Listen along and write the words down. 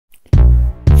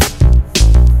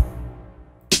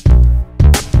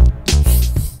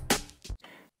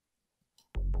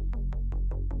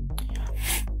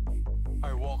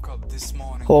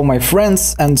Hello my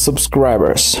friends and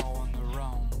subscribers.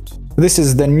 This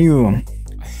is the new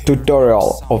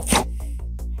tutorial of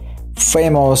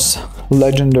famous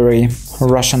legendary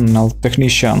Russian nail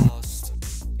technician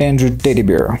Andrew Teddy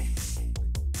Bear,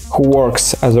 who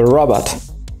works as a robot,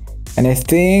 and I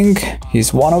think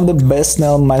he's one of the best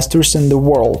nail masters in the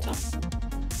world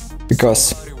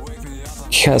because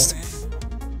he has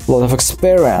a lot of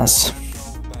experience.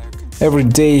 Every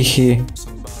day he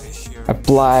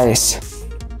applies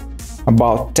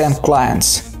about 10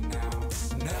 clients.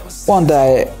 One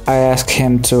day I asked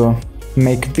him to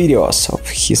make videos of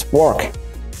his work.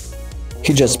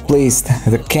 He just placed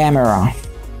the camera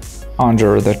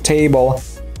under the table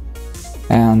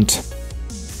and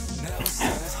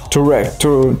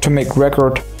to make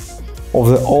record of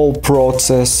the whole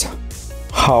process,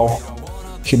 how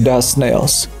he does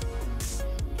nails.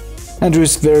 Andrew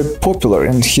is very popular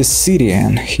in his city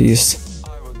and he's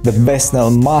the best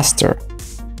nail master.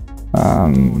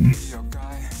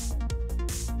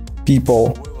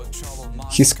 People,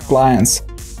 his clients,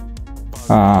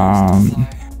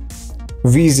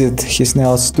 visit his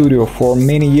nail studio for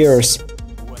many years,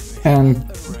 and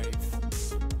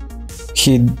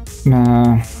he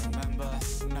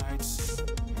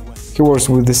works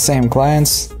with the same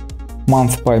clients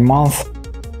month by month,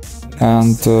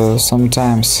 and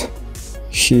sometimes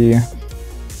he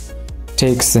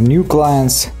takes the new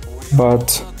clients,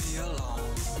 but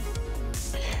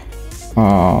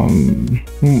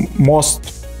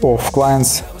most of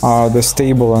clients are the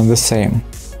stable and the same.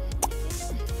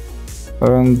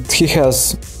 And he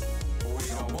has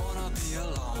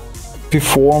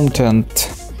performed and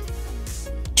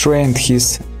trained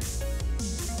his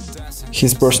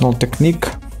personal technique.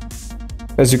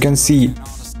 As you can see,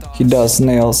 he does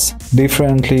nails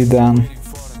differently than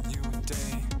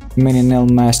many nail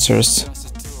masters,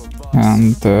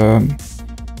 and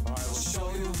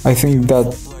I think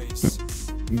that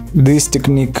this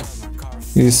technique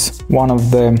is one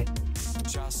of the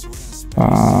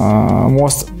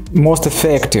most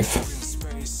effective,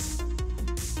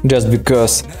 just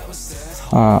because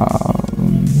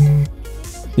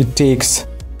it takes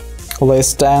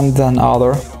less time than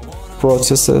other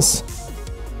processes.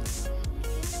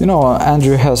 You know,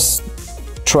 Andrew has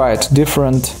tried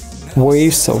different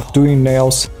ways of doing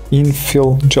nails,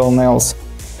 infill gel nails,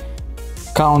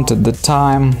 counted the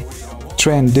time,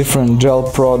 trained different gel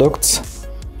products,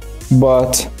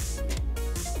 but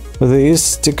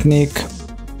this technique,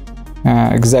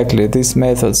 exactly these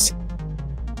methods,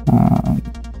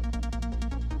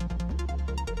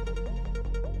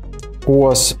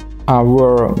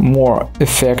 were more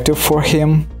effective for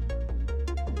him.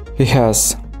 He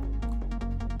has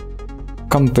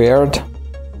compared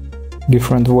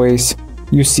different ways.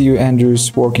 You see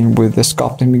Andrew's working with the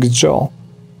sculpting mixed gel,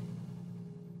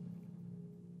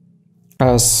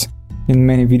 as in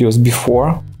many videos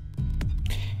before.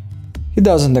 He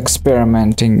doesn't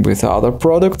experimenting with other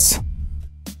products.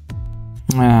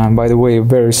 By the way,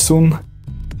 very soon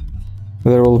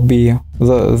there will be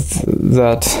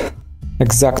that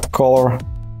exact color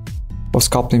of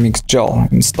sculpting mixed gel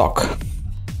in stock.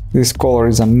 This color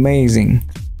is amazing.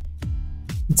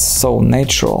 It's so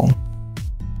natural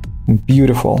and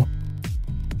beautiful.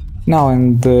 Now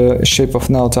in the shape of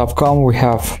nail.com we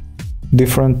have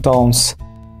different tones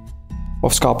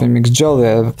of sculpting mixed gel.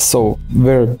 They are so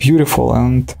very beautiful,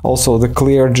 and also the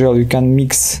clear gel. You can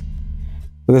mix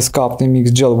the sculpting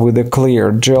mixed gel with the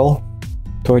clear gel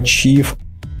to achieve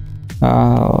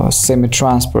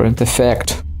semi-transparent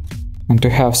effect and to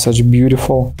have such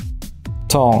beautiful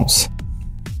tones.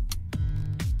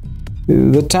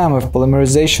 The time of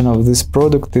polymerization of this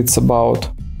product, it's about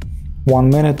 1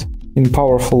 minute in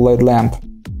powerful LED lamp,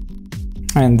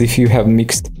 and if you have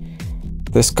mixed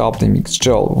the sculpting mixed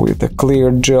gel with the clear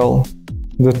gel,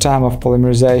 the time of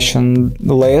polymerization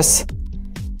less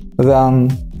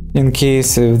than in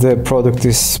case if the product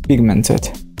is pigmented.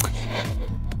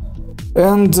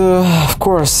 And of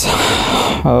course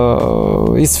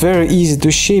it's very easy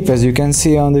to shape, as you can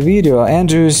see on the video.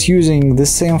 Andrew is using the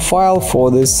same file for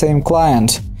the same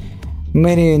client.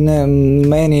 Many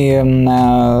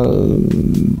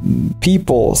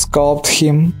people sculpt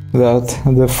him that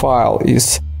the file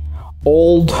is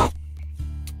old,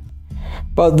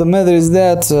 but the matter is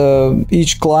that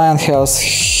each client has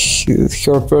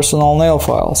her personal nail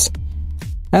files.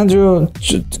 Andrew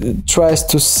tries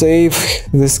to save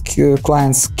this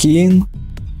client's skin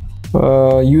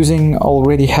using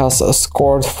already has a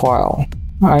scored file.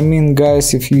 I mean,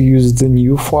 guys, if you use the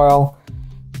new file,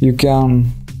 you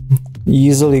can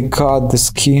easily cut the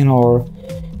skin or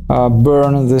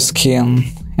burn the skin.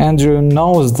 Andrew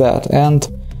knows that, and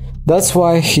That's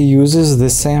why he uses the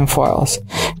same files.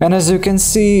 And as you can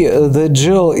see, the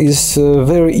gel is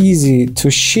very easy to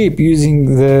ship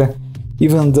using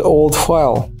even the old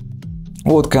file.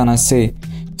 What can I say?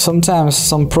 Sometimes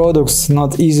some products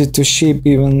not easy to ship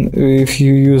even if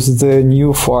you use the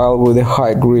new file with a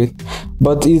high grid,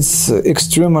 but it's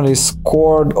extremely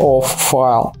scored off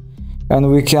file,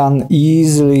 and we can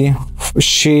easily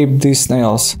shape these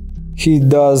nails. He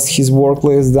does his work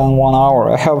less than 1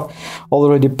 hour. I have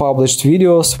already published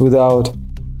videos without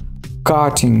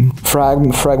cutting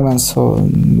fragments, so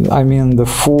I mean the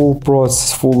full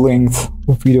process, full length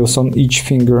of videos on each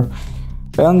finger.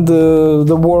 And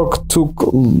the work took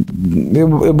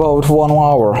about 1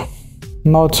 hour,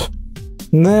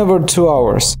 never 2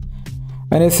 hours.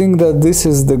 And I think that this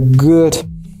is the good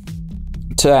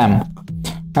time.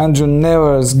 Andrew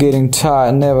never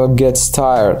gets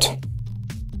tired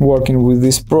working with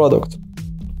this product.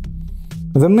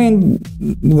 The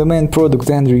main product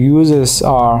Andrew uses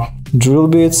are drill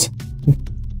bits.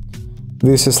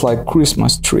 This is like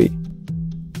Christmas tree.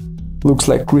 Looks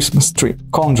like Christmas tree.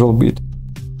 Cone drill bit.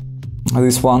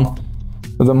 This one,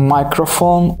 the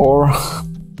microphone or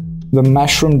the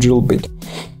mushroom drill bit.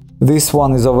 This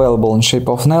one is available in shape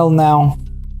of nail now.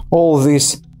 All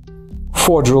these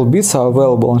 4 drill bits are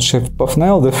available in shape of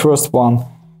nail. The first one,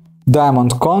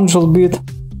 diamond cone drill bit.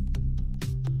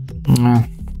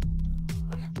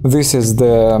 This is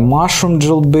the mushroom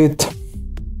drill bit.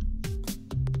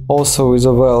 Also is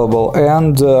available,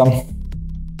 and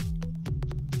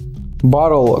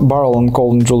barrel and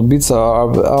column drill bits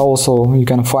are also you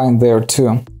can find there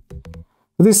too.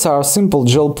 These are simple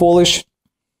gel polish,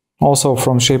 also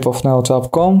from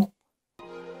shapeofnail.com.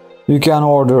 You can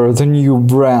order the new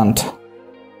brand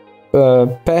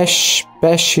Pesci.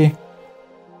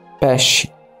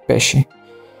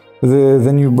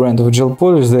 The new brand of gel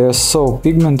polish. They are so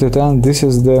pigmented, and this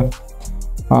is the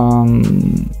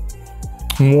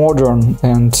modern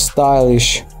and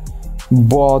stylish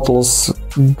bottles,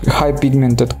 high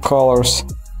pigmented colors.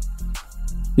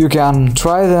 You can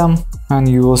try them and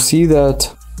you will see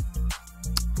that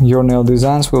your nail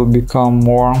designs will become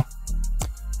more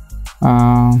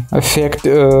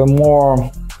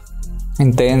more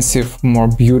intensive, more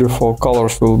beautiful.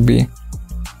 Colors will be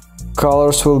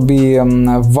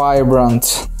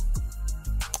vibrant.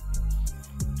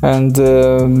 And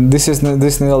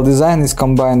this nail design is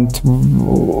combined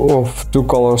of 2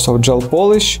 colors of gel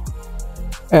polish,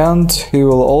 and he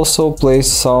will also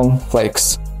place some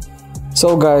flakes.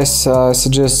 So guys, I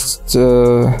suggest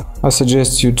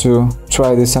you to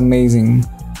try this amazing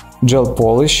gel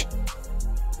polish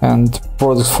and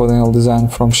products for the nail design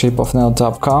from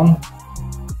shapeofnail.com.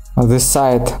 This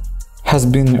site has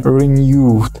been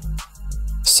renewed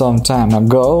some time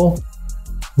ago.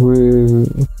 A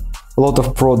lot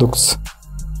of products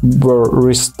were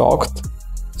restocked,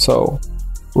 so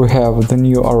we have the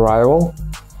new arrival.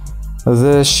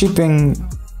 The shipping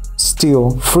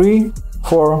still free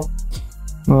for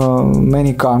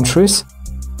many countries,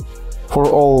 for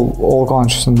all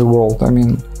countries in the world. I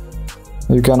mean,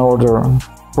 you can order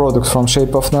products from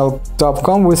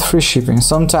shapeofnail.com with free shipping.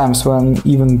 Sometimes when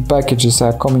even packages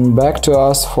are coming back to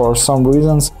us for some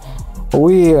reasons,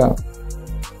 we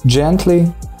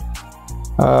gently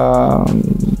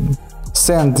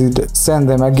send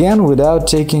them again without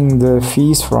taking the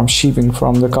fees from shipping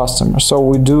from the customer. So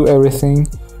we do everything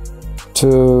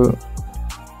to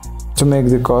make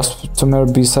the customer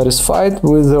be satisfied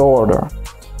with the order,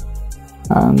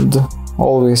 and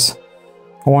always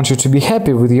want you to be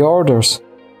happy with your orders.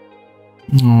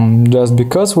 Just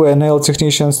because we're nail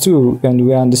technicians too, and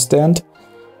we understand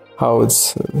how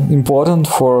it's important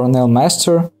for a nail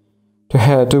master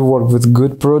to work with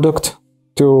good product,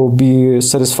 to be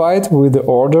satisfied with the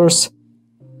orders.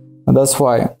 And that's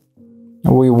why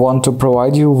we want to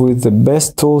provide you with the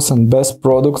best tools and best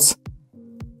products,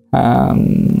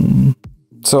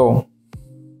 so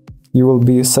you will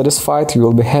be satisfied, you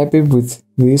will be happy with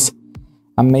these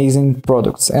amazing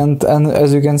products. And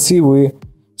as you can see, we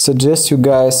suggest you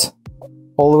guys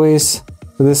always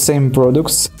the same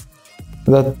products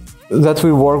that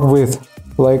we work with,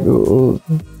 like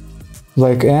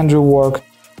Andrew work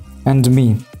and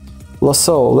me.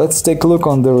 So let's take a look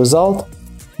on the result.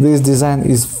 This design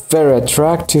is very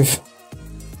attractive.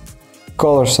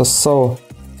 Colors are so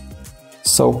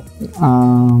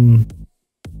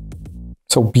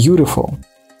beautiful,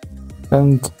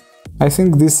 and I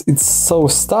think it's so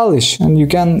stylish, and you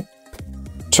can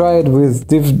try it with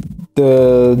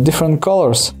the different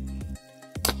colors.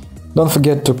 Don't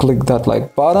forget to click that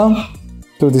like button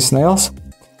to these nails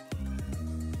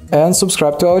and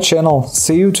subscribe to our channel.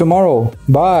 See you tomorrow.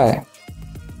 Bye.